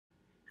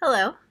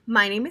Hello,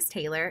 my name is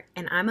Taylor,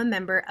 and I'm a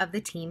member of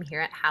the team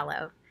here at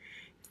Hallow.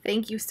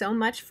 Thank you so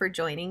much for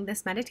joining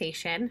this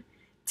meditation.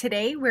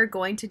 Today, we're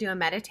going to do a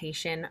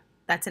meditation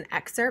that's an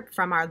excerpt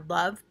from our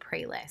Love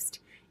Pray List.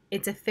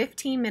 It's a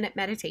 15-minute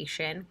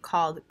meditation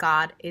called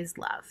God is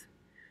Love.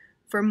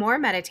 For more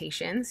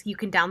meditations, you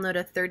can download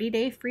a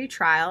 30-day free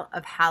trial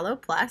of Hallow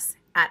Plus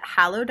at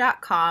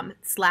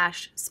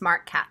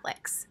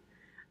hallow.com/smartcatholics.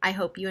 I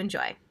hope you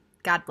enjoy.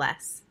 God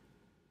bless.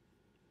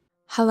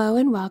 Hello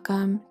and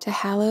welcome to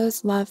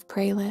Hallow's Love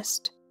Pray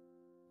List,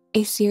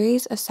 a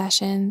series of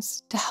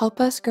sessions to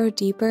help us grow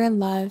deeper in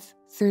love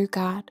through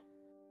God.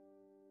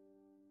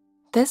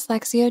 This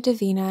Lectio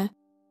Divina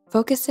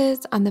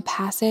focuses on the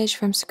passage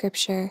from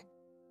Scripture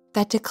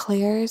that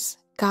declares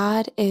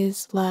God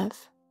is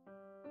love.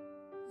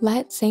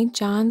 Let St.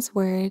 John's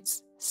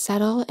words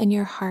settle in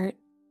your heart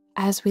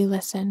as we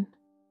listen.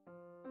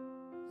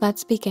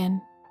 Let's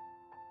begin.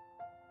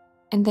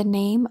 In the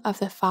name of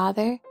the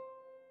Father,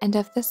 and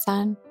of the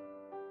Son,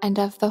 and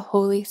of the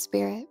Holy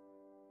Spirit.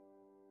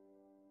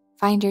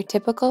 Find your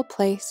typical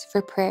place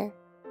for prayer.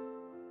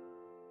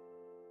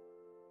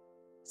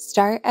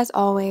 Start as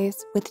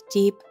always with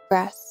deep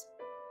breaths.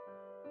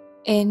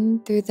 In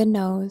through the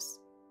nose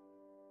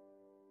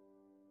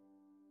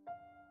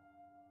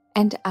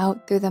and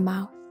out through the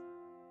mouth.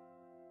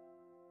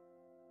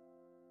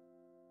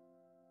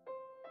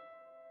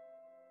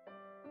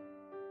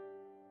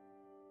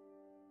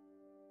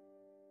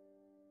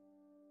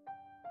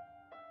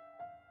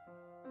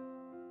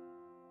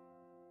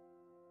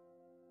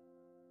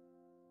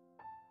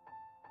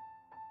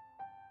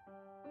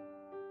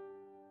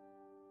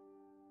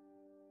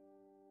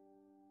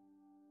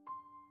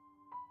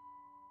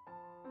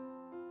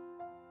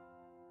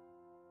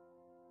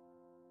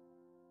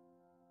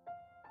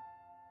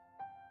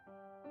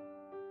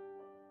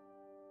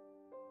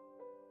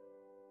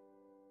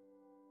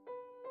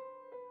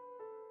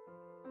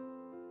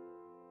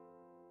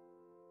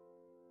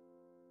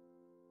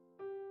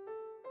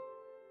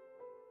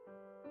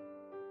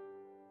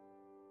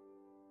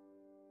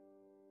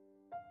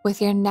 With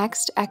your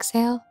next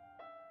exhale,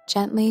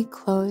 gently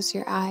close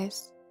your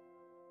eyes.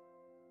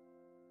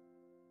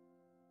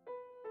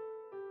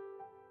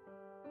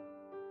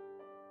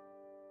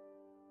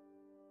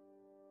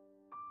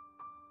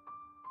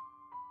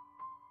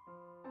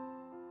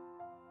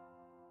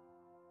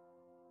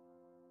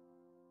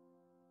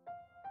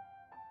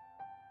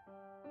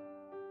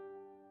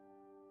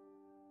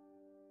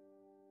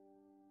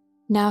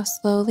 Now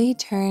slowly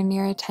turn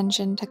your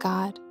attention to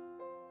God.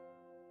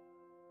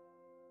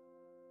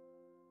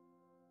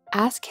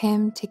 Ask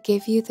Him to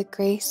give you the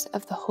grace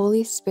of the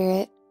Holy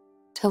Spirit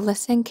to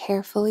listen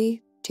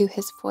carefully to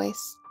His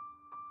voice.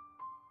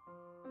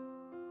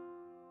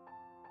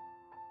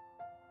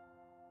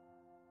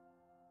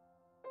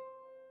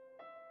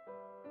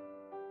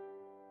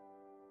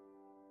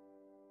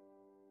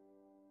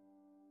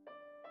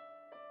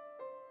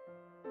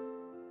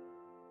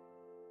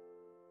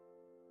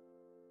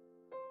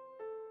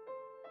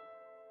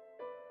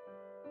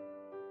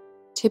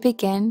 To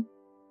begin,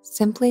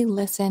 simply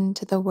listen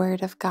to the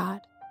Word of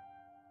God.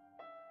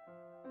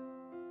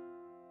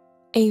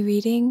 A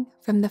reading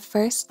from the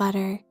first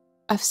letter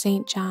of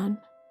St. John.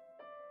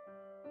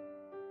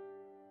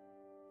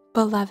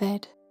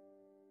 Beloved,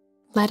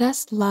 let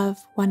us love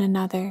one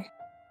another,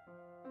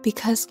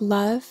 because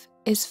love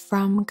is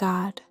from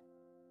God.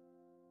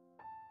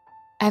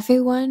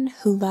 Everyone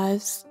who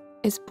loves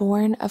is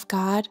born of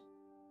God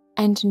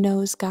and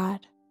knows God.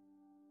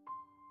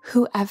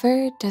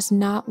 Whoever does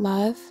not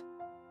love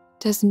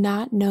does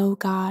not know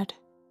God,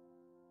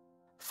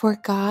 for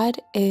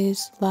God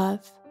is love.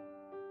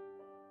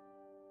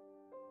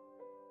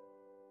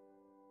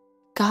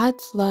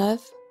 God's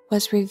love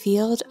was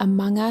revealed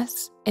among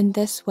us in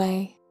this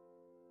way.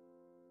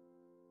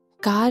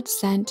 God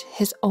sent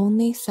His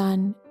only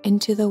Son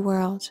into the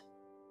world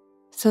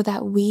so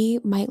that we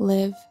might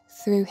live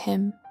through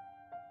Him.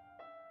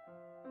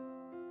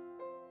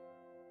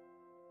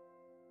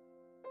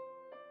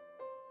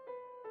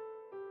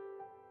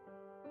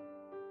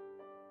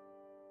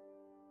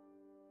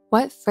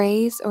 What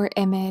phrase or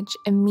image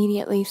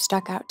immediately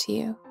stuck out to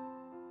you?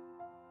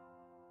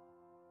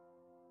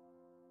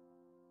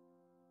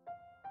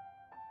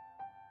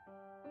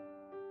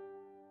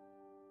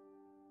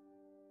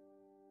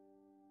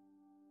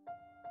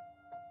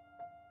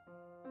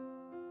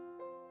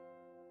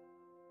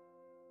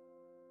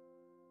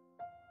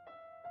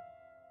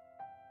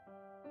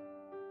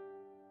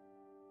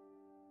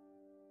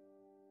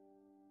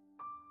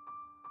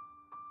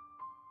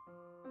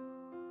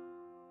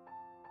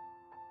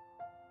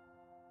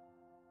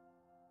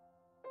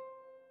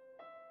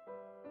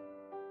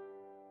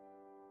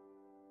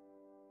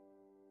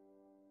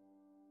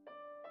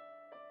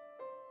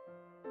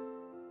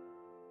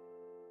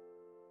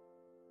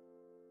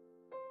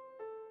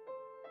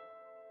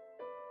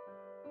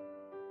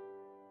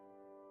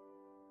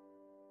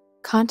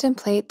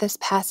 Contemplate this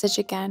passage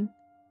again.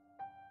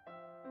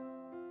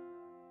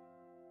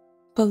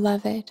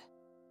 Beloved,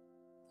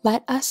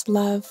 let us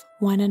love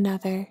one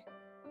another,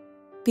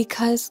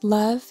 because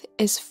love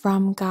is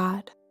from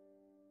God.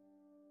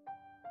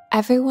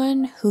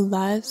 Everyone who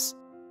loves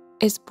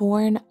is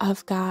born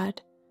of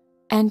God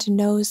and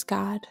knows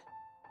God.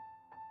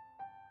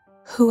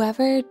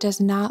 Whoever does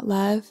not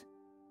love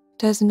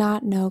does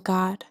not know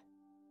God,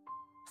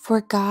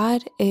 for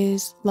God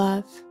is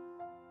love.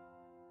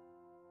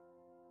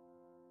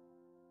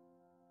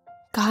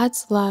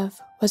 God's love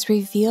was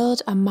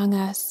revealed among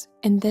us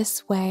in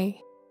this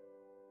way.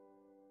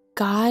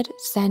 God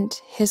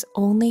sent His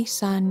only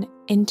Son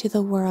into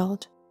the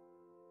world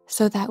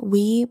so that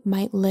we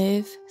might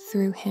live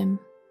through Him.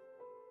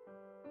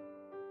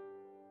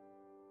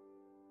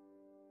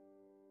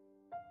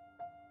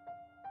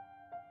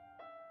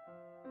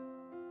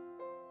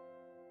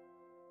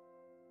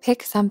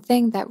 Pick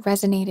something that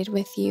resonated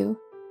with you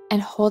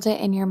and hold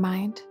it in your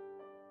mind.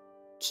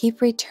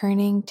 Keep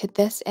returning to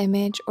this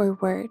image or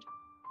word.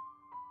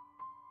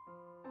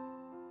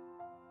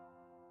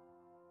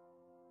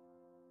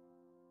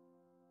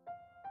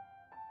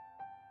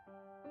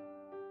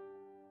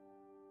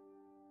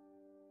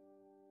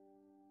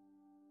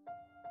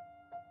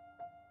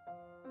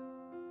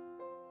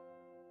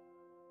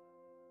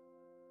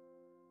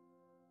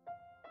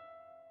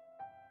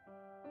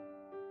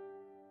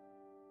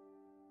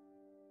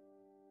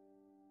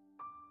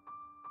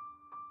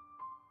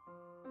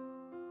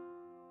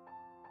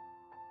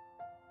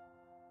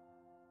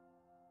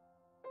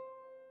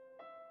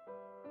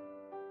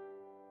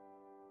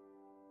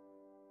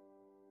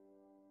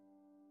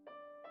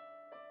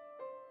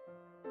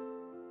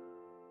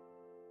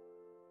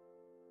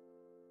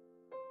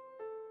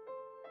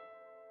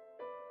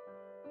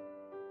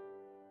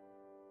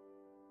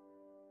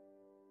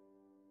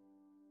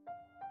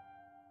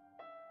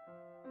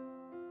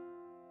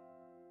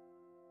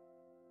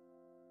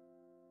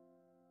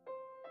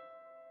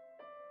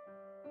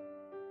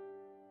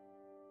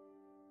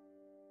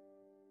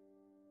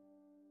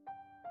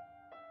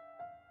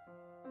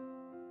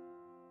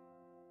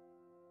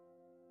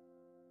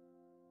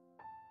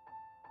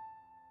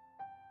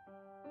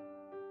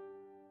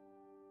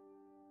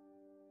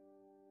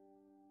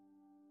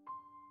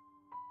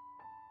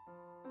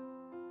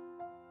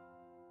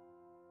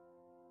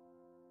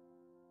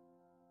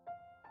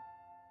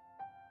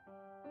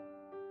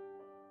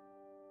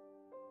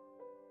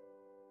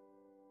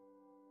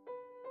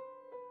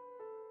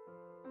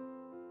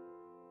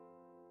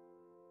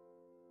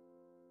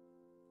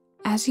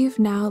 As you've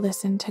now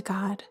listened to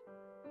God,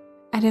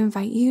 I'd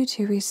invite you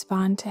to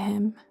respond to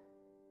Him.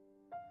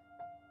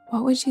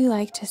 What would you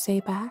like to say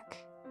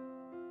back?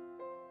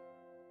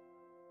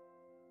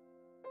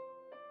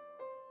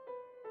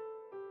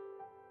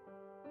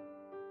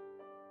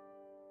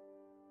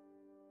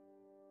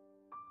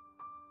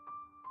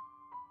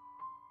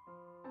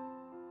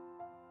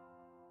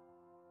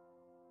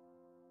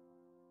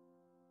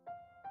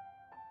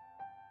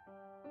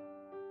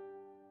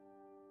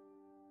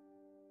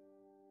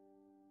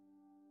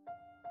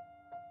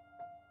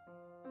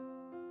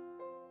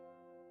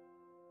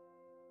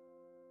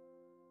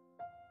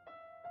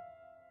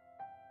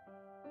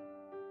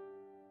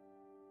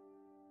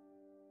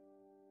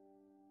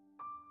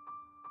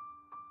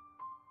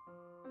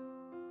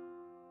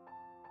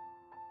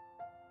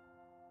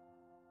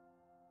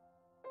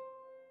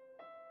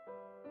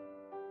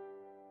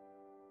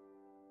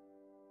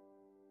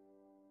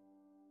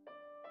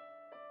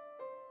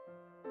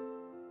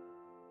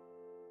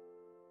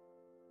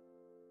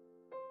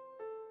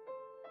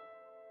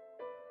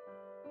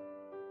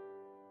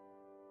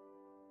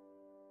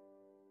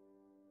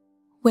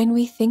 When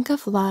we think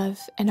of love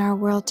in our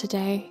world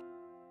today,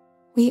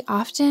 we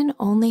often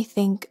only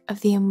think of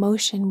the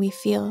emotion we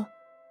feel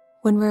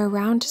when we're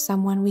around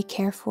someone we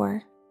care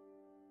for.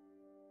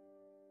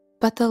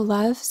 But the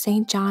love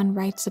St. John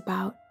writes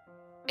about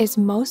is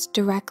most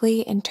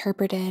directly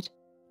interpreted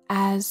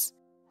as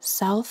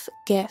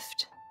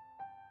self-gift,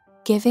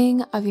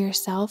 giving of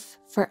yourself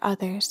for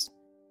others.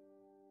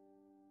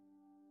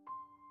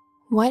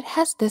 What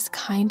has this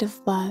kind of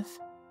love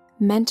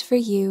meant for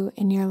you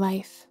in your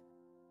life?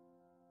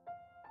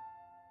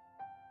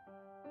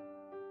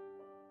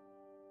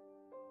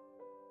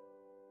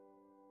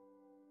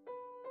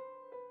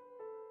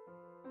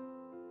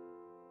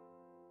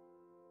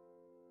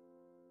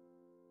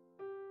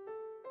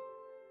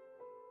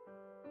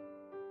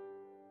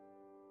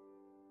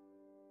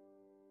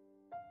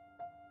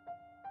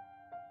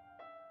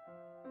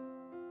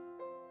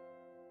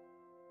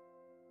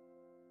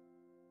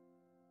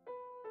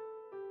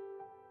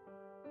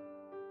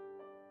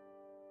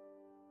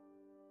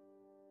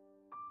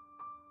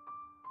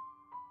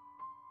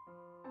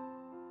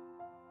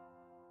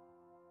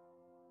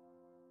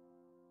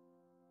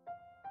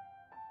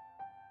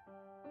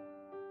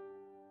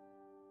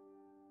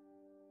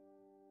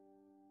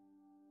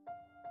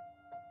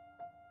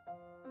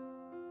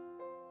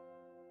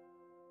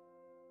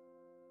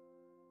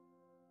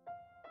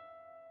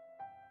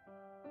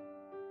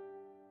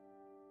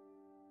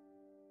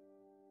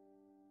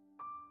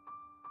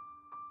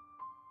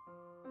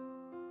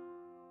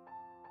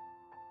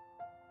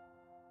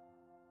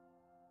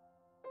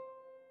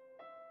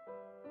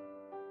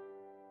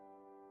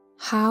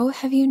 How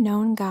have you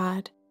known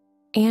God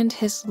and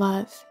His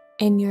love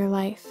in your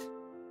life?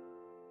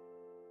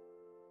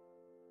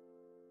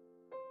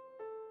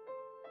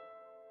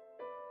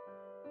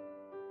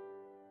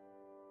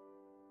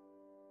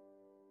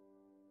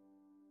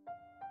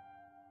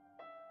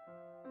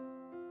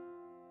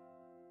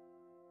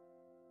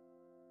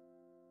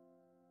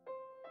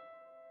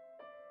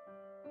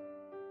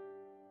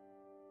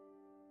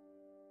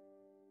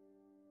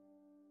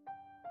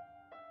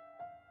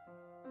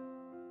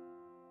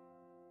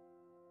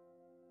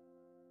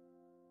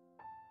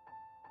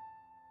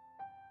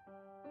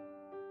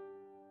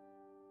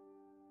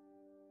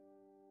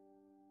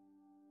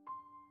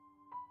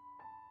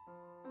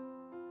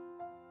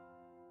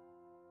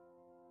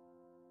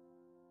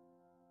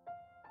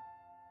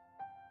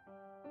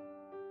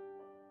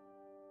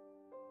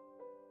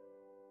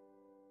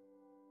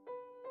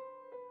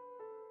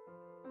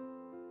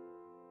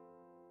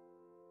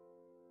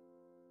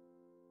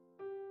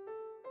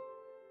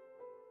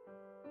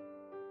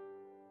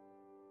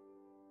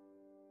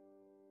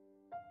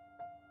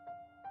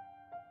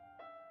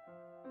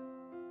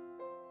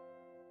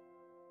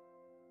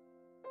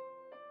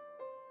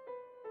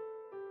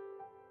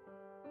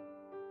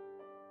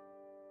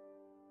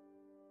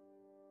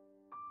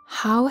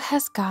 How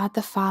has God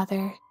the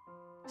Father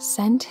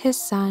sent His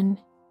Son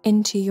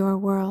into your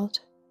world?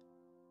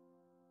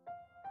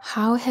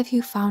 How have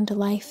you found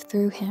life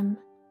through Him?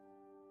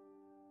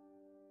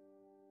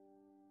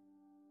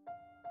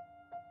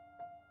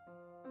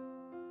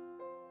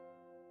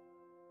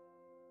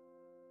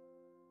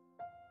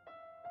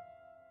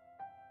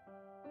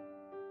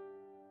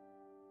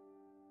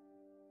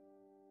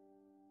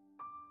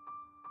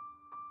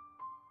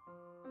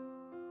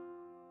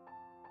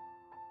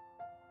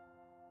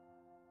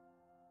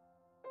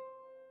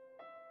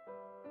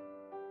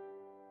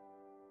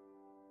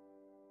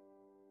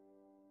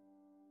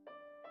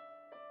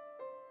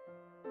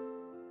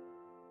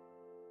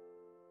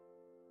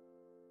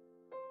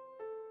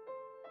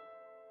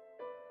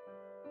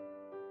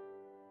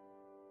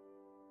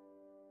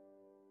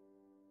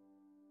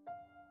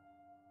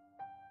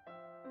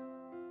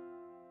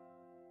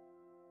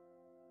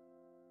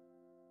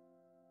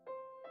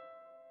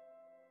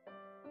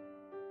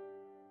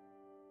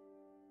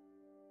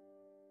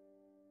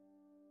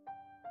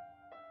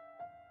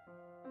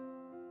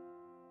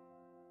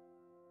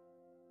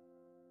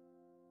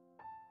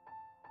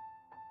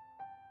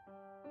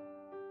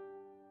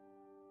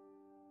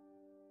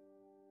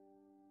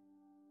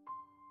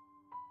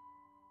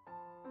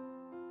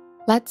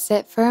 Let's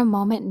sit for a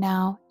moment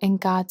now in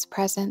God's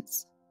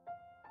presence.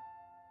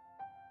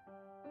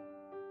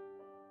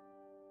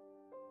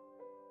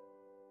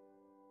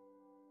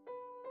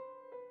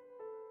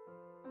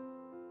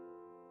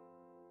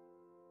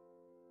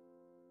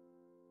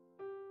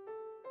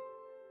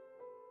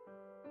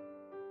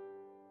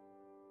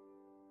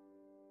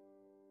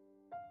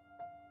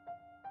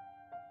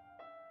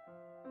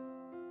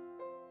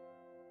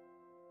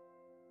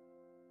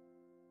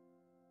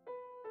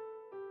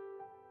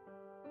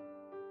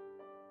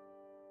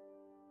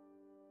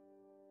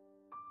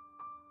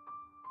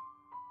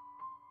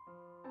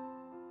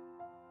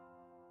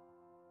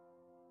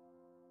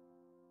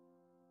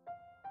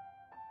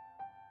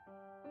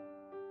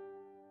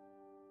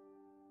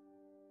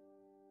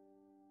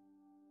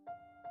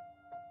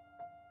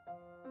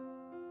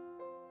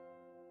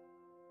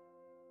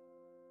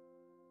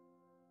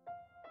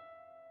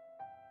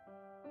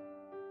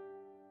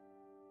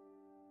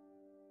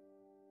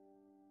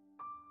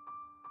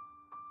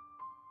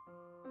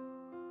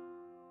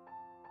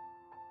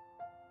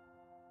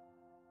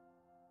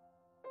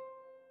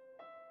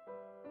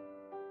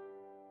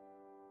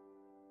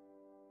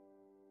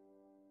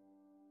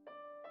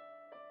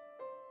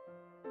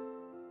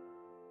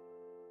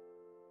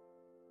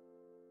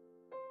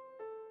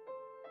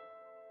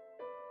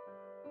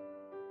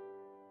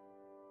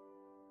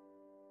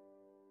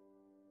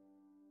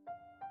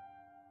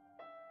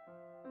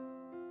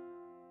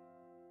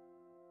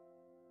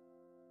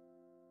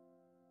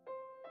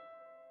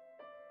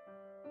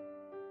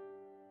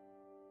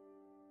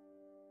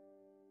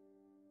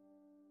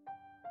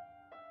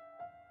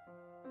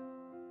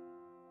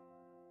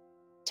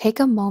 Take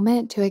a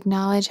moment to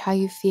acknowledge how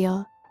you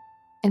feel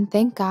and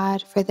thank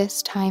God for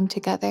this time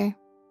together.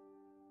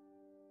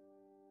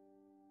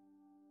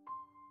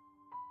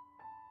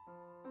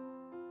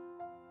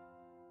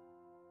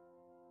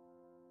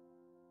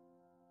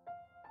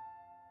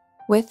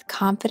 With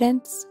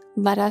confidence,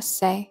 let us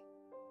say,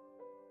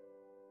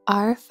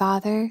 Our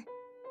Father,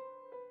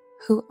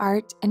 who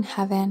art in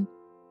heaven,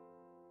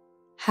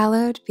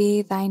 hallowed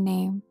be thy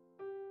name.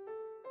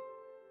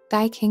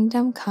 Thy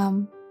kingdom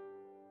come,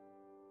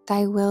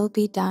 thy will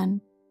be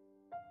done,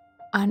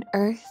 on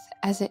earth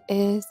as it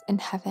is in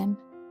heaven.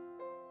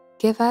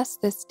 Give us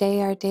this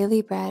day our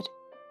daily bread,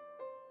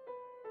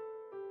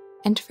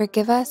 and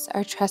forgive us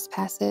our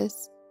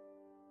trespasses,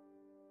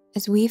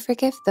 as we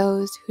forgive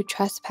those who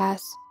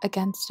trespass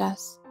against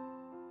us.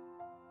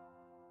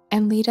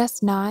 And lead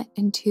us not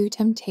into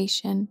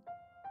temptation,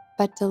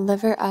 but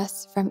deliver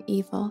us from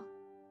evil.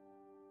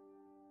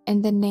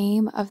 In the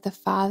name of the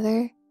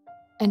Father,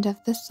 and of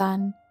the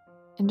Son,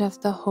 and of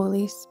the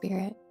Holy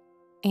Spirit.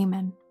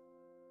 Amen.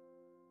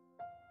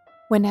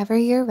 Whenever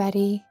you're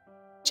ready,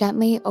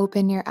 gently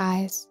open your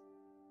eyes.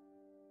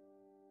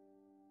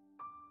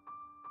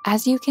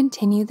 As you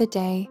continue the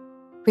day,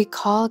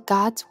 recall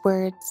God's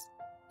words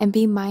and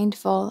be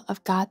mindful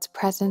of God's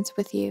presence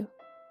with you.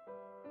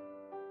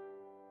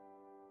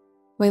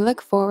 We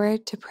look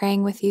forward to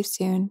praying with you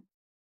soon.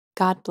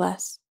 God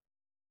bless.